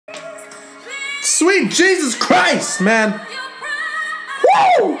Sweet Jesus Christ, man!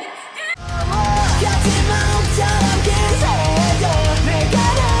 Woo!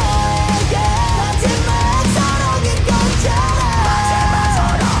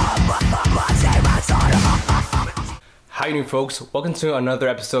 How you doing, folks? Welcome to another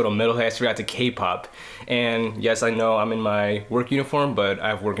episode of Metalheads react to K-pop. And yes, I know I'm in my work uniform, but I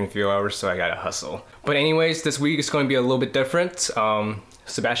have work in a few hours, so I gotta hustle. But anyways, this week is going to be a little bit different.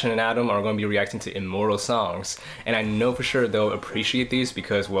 Sebastian and Adam are going to be reacting to IMMORTAL songs, and I know for sure they'll appreciate these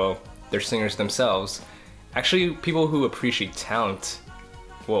because, well, they're singers themselves. Actually, people who appreciate talent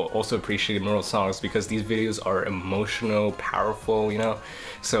will also appreciate IMMORTAL songs because these videos are emotional, powerful, you know?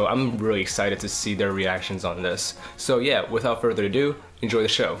 So I'm really excited to see their reactions on this. So yeah, without further ado, enjoy the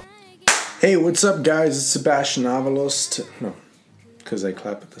show. Hey, what's up, guys? It's Sebastian No, because I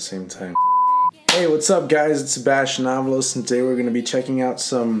clap at the same time. Hey, what's up, guys? It's Sebastian and today we're going to be checking out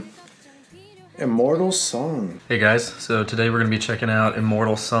some IMMORTAL song. Hey guys, so today we're going to be checking out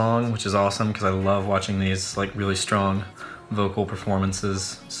IMMORTAL song, which is awesome because I love watching these like really strong vocal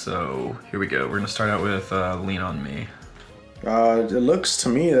performances. So here we go. We're going to start out with Lean On Me. It looks to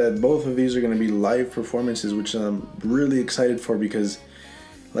me that both of these are going to be live performances, which I'm really excited for because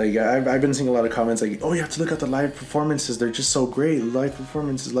like I've been seeing a lot of comments like, oh, you have to look at the live performances, they're just so great, live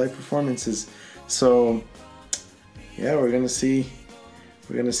performances. So yeah, we're gonna see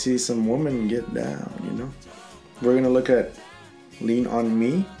some women get down, you know. We're gonna look at Lean On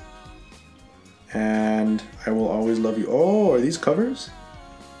Me and I Will Always Love You. Oh, are these covers?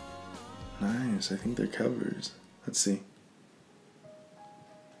 Nice, I think they're covers. Let's see.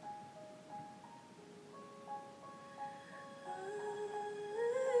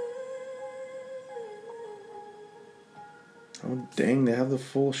 Oh dang, they have the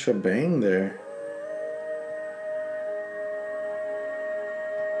full shebang there.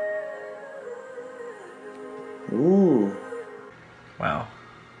 Ooh. Wow.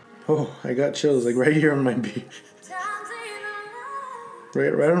 Oh, I got chills, like right here on my beard.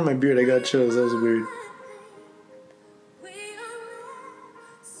 right on my beard, I got chills. That was weird.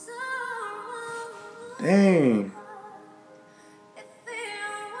 Dang.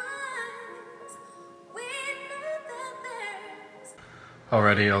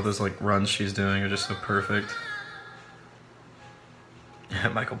 Already, all those like runs she's doing are just so perfect. Yeah,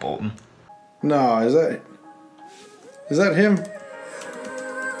 Michael Bolton. No, is that him?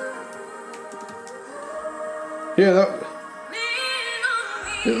 Yeah,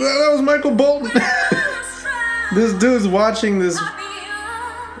 that was Michael Bolton. This dude's watching this.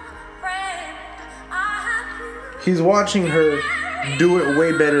 He's watching her do it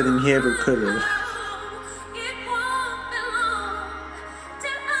way better than he ever could have.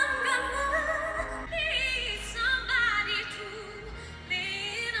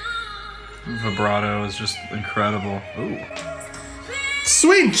 Vibrato is just incredible. Ooh.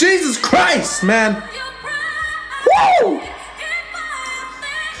 Sweet Jesus Christ, man! Woo!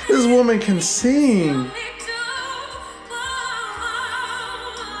 This woman can sing.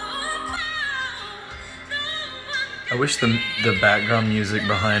 I wish the background music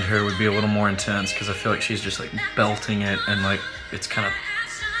behind her would be a little more intense because I feel like she's just like belting it and like it's kind of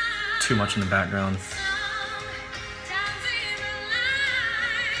too much in the background.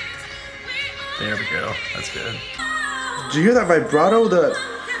 There we go. That's good. Did you hear that vibrato?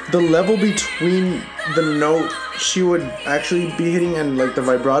 The level between the note she would actually be hitting and like the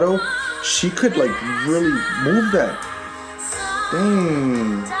vibrato, she could like really move that.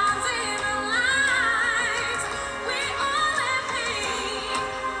 Dang.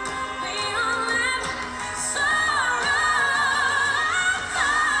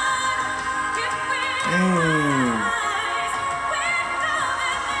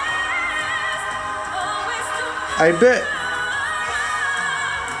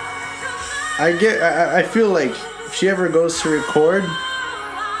 I feel like if she ever goes to record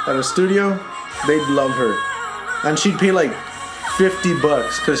at a studio, they'd love her. And she'd pay like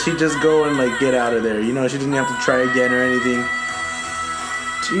 $50 because she'd just go and like get out of there. You know, she didn't have to try again or anything.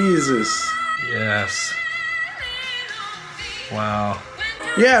 Jesus. Yes. Wow.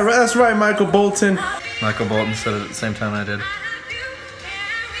 Yeah, that's right, Michael Bolton. Michael Bolton said it at the same time I did.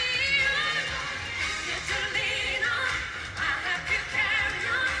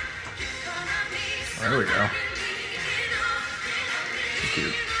 There we go. She's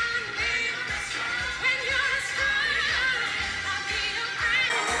cute.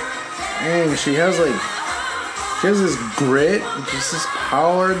 Dang, she has this grit, just this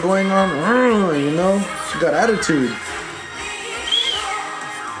power going on, you know? She got attitude.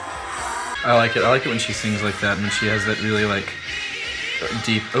 I like it. I like it when she sings like that and she has that really like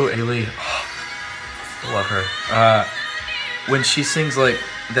deep. Oh, Ailee. Love her. When she sings like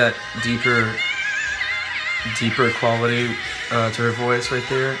that deeper quality to her voice right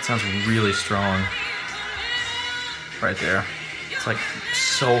there, it sounds really strong. Right there. It's like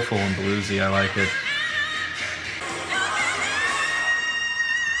soulful and bluesy. I like it.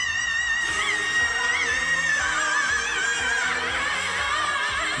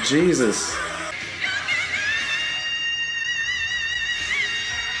 Jesus.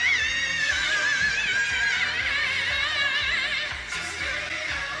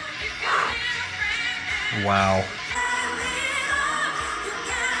 Wow.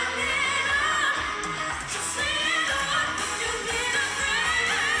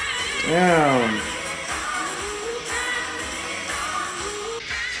 Damn.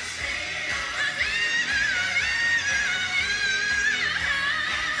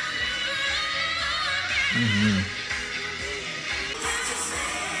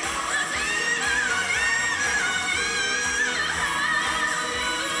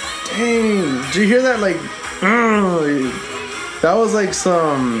 Dang, did you hear that? Like, that was like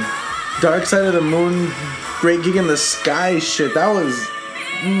some Dark Side of the Moon, Great Gig in the Sky shit. That was,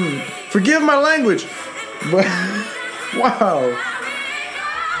 forgive my language, but wow.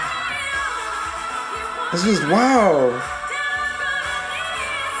 This is wow.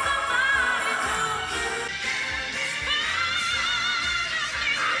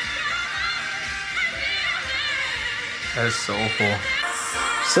 That is soulful.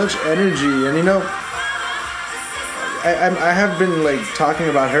 Such energy, and you know, I have been like talking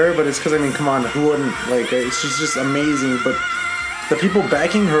about her, but it's because I mean, come on, who wouldn't? Like, she's just amazing. But the people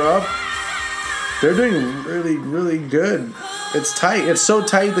backing her up, they're doing really, really good. It's tight. It's so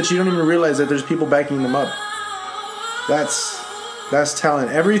tight that you don't even realize that there's people backing them up. That's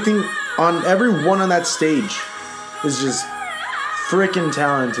talent. Everyone on that stage is just freaking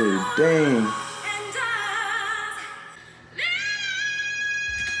talented. Dang.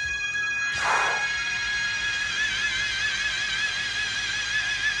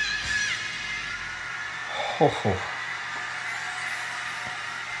 Oh.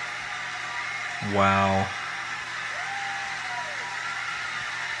 Wow.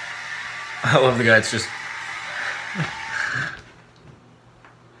 I love the guy. It's just...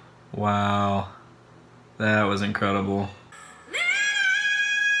 Wow. That was incredible.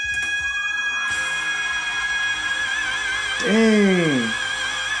 Dang.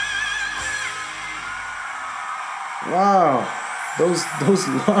 Wow. Those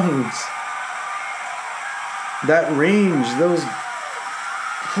lungs. That range, those...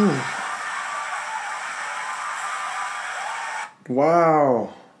 Whew.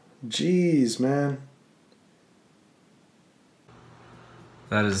 Wow. Jeez, man.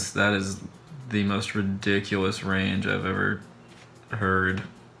 That is the most ridiculous range I've ever heard.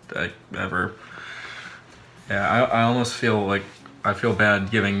 Ever. Yeah, I almost feel like I feel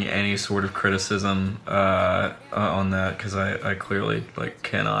bad giving any sort of criticism on that, because I clearly like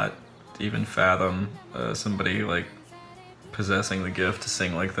cannot even fathom somebody like possessing the gift to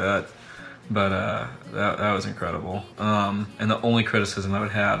sing like that. But that was incredible. And the only criticism I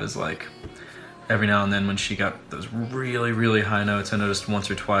would have is like every now and then when she got those really, really high notes, I noticed once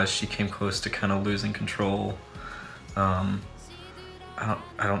or twice she came close to kind of losing control.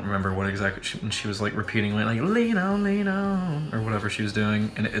 I don't remember what exactly when she was like repeating like lean on, or whatever she was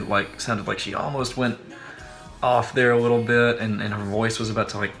doing, and it like sounded like she almost went off there a little bit, and her voice was about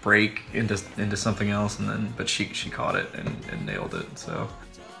to like break into something else, and then but she caught it and nailed it. So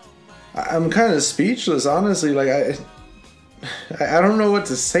I'm kind of speechless, honestly. Like I don't know what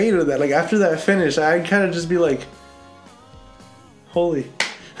to say to that. Like after that finish, I'd kind of just be like, holy,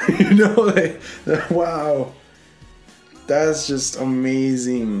 you know, like wow, that's just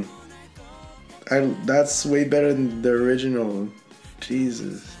amazing. That's way better than the original.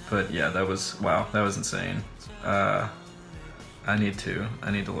 Jesus. But yeah, that was wow. That was insane. I need to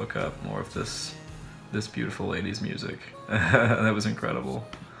look up more of this beautiful lady's music. That was incredible.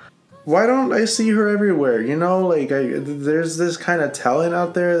 Why don't I see her everywhere? You know, like there's this kind of talent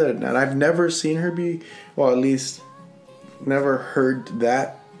out there that I've never seen her be, well, at least never heard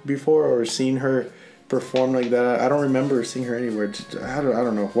that before or seen her perform like that. I don't remember seeing her anywhere. I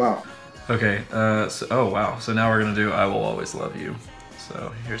don't know. Wow. Okay. Oh wow. So now we're gonna do "I Will Always Love You."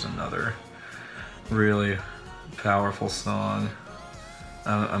 So here's another really powerful song.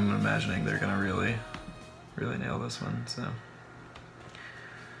 I'm imagining they're gonna really nail this one. So.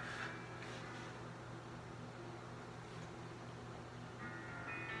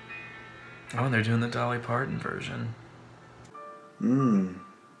 Oh, and they're doing the Dolly Parton version.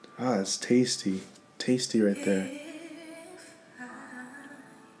 Ah, it's tasty. Tasty right there.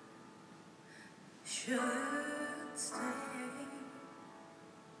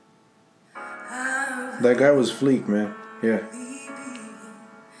 That guy was Fleek, man. Yeah.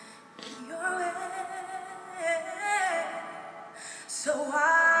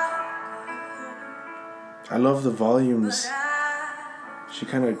 I love the volumes. She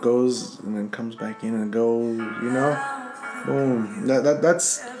kind of goes and then comes back in and goes, you know? Boom.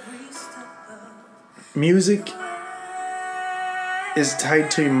 That's music is tied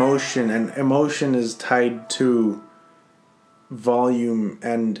to emotion, and emotion is tied to volume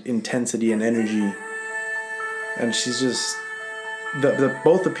and intensity and energy. And she's just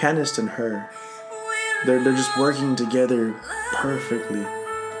both the pianist and her, they're just working together perfectly.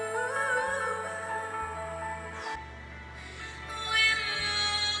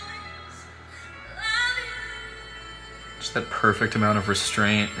 Just that perfect amount of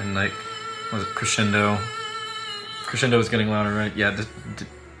restraint and like, was it crescendo? Crescendo is getting louder, right? Yeah,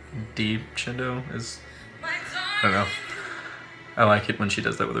 D-crescendo is, I don't know. I like it when she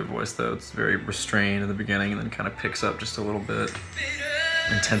does that with her voice though. It's very restrained in the beginning and then kind of picks up just a little bit.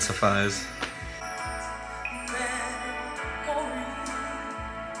 Intensifies.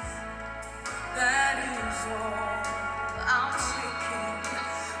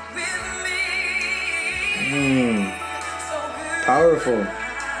 Powerful.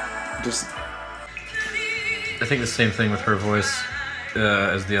 Just, I think the same thing with her voice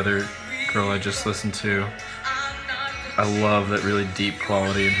as the other girl I just listened to. I love that really deep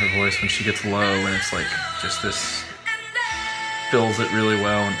quality in her voice when she gets low and it's like just this fills it really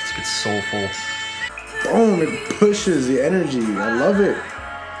well and it gets soulful. Boom, it pushes the energy. I love it.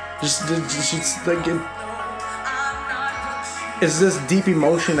 Just like it's this deep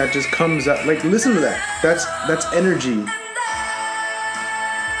emotion that just comes out. Like, listen to that. That's energy.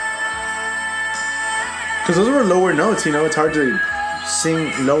 Because those were lower notes, you know, it's hard to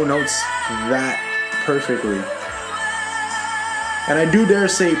sing low notes that perfectly. And I do dare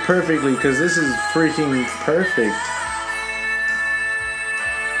say perfectly, because this is freaking perfect.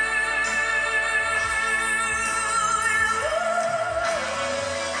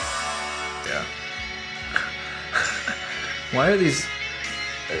 Yeah. Why are these...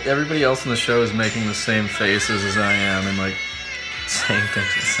 Everybody else in the show is making the same faces as I am and like saying things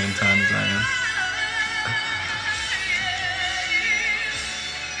at the same time as I am.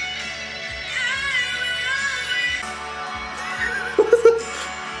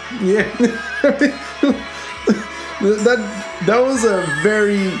 Yeah, that was a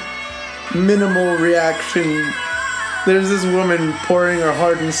very minimal reaction. There's this woman pouring her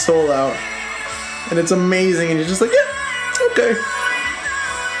heart and soul out, and it's amazing. And you're just like, yeah, okay.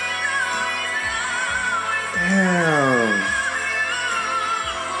 Damn.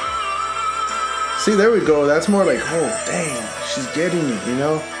 See, there we go. That's more like, oh, dang, she's getting it. You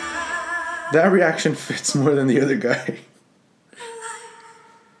know, that reaction fits more than the other guy.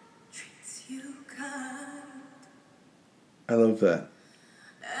 I love that.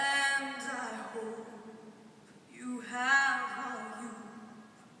 And I hope you have all you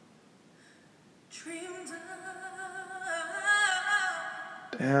dreamed of.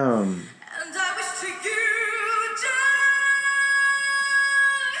 Damn. And I wish to you joy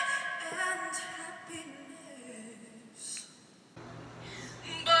and happiness.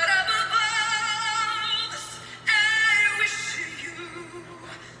 But above all this, I wish you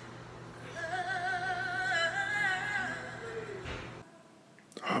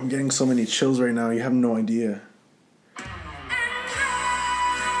I'm getting so many chills right now, you have no idea.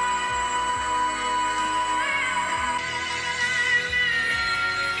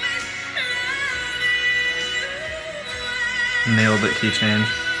 Nailed it, key change.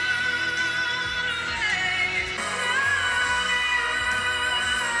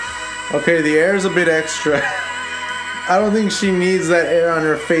 Okay, the air is a bit extra. I don't think she needs that air on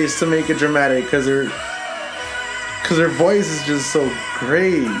her face to make it dramatic, because her voice is just so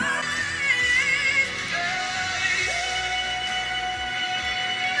great.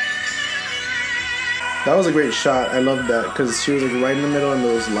 That was a great shot. I loved that because she was like right in the middle and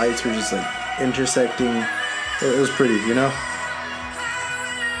those lights were just like intersecting. It was pretty, you know?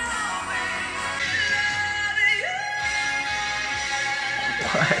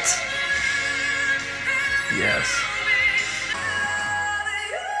 What? Yes.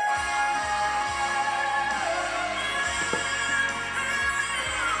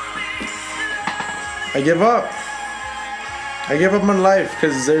 I give up. I give up on life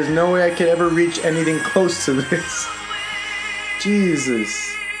because there's no way I could ever reach anything close to this.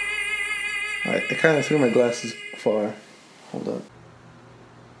 Jesus. I kind of threw my glasses far. Hold up.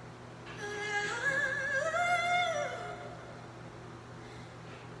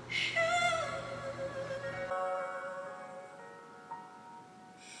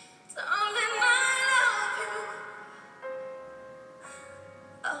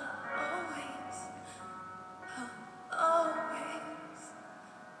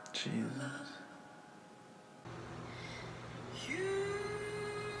 Jesus.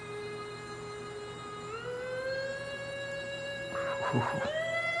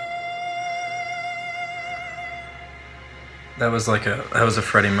 That was like a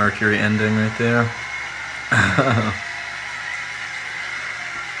Freddie Mercury ending right there.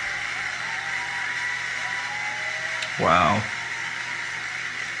 Wow.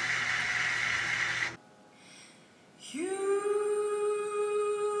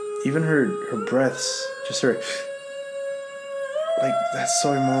 Even her breaths, just her, like, that's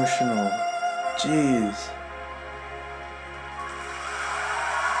so emotional. Jeez.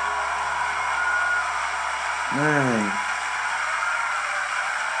 Man.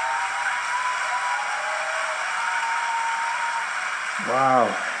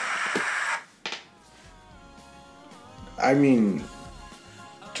 Wow. I mean,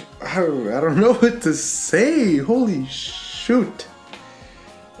 I don't know what to say. Holy shoot.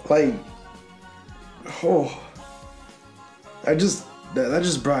 Like, oh, that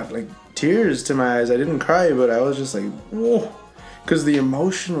just brought like tears to my eyes. I didn't cry, but I was just like, whoa, because the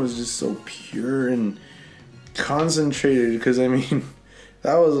emotion was just so pure and concentrated. Because I mean,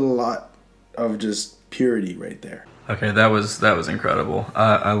 that was a lot of just purity right there. Okay, that was incredible.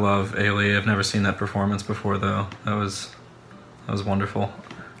 I love Ailee. I've never seen that performance before though. That was wonderful.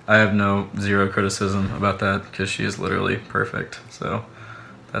 I have zero criticism about that because she is literally perfect. So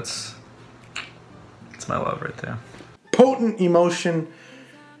that's my love right there. Potent emotion,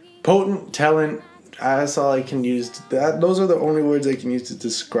 potent talent. That's all I can use. Those are the only words I can use to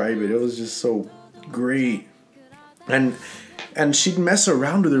describe it. It was just so great, and she'd mess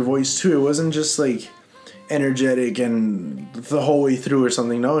around with her voice too. It wasn't just like energetic and the whole way through or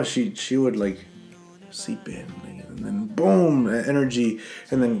something. No, she would like seep in, like, and then boom, energy,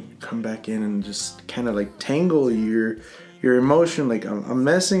 and then come back in and just kind of like tangle your emotion. Like, I'm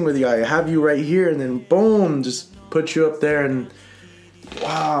messing with you, I have you right here, and then boom, just put you up there. And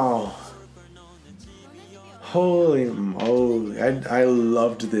wow, holy moly, I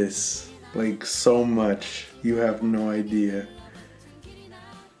loved this like so much. You have no idea.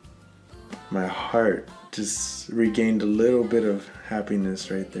 My heart just regained a little bit of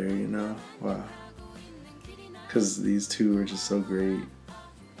happiness right there, you know? Wow. Because these two are just so great.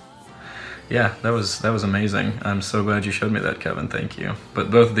 Yeah, that was amazing. I'm so glad you showed me that, Kevin. Thank you.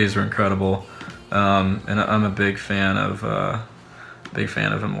 But both of these were incredible, and I'm a big fan of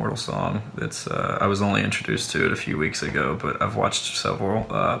Immortal song. It's I was only introduced to it a few weeks ago, but I've watched several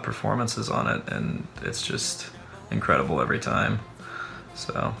performances on it, and it's just incredible every time.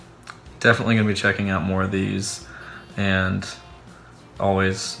 So definitely gonna be checking out more of these, and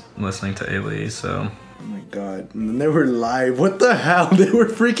always listening to Ailee. So. Oh my god. And then they were live. What the hell? They were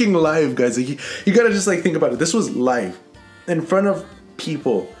freaking live, guys. Like, you gotta just like think about it. This was live in front of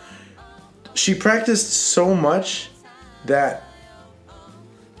people. She practiced so much that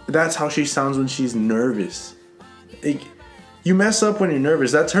that's how she sounds when she's nervous. Like, you mess up when you're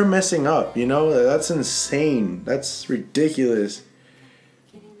nervous. That's her messing up, you know? That's insane. That's ridiculous.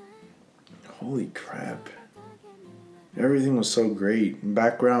 Holy crap. Everything was so great.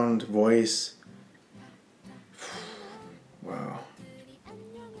 Background, voice. Wow.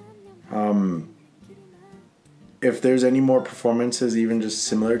 If there's any more performances even just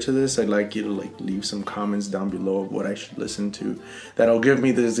similar to this, I'd like you to like leave some comments down below of what I should listen to. That'll give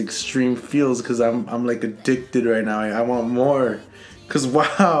me those extreme feels, because I'm like addicted right now. I want more. Cause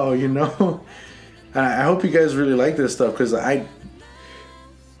wow, you know. I hope you guys really like this stuff, because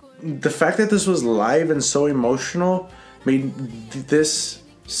the fact that this was live and so emotional made this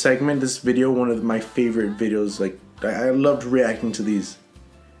segment, this video, one of my favorite videos. Like, I loved reacting to these,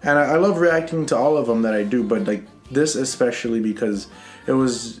 and I love reacting to all of them that I do, but like this especially because it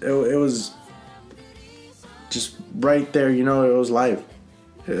was just right there, you know. It was live.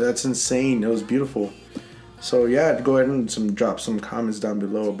 That's insane. It was beautiful. So yeah, go ahead and drop some comments down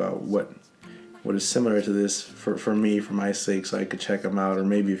below about what is similar to this for me, for my sake, so I could check them out, or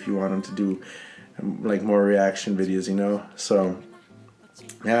maybe if you want them to do like more reaction videos, you know. So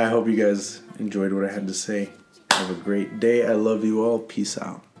yeah, I hope you guys enjoyed what I had to say. Have a great day. I love you all. Peace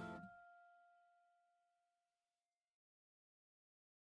out.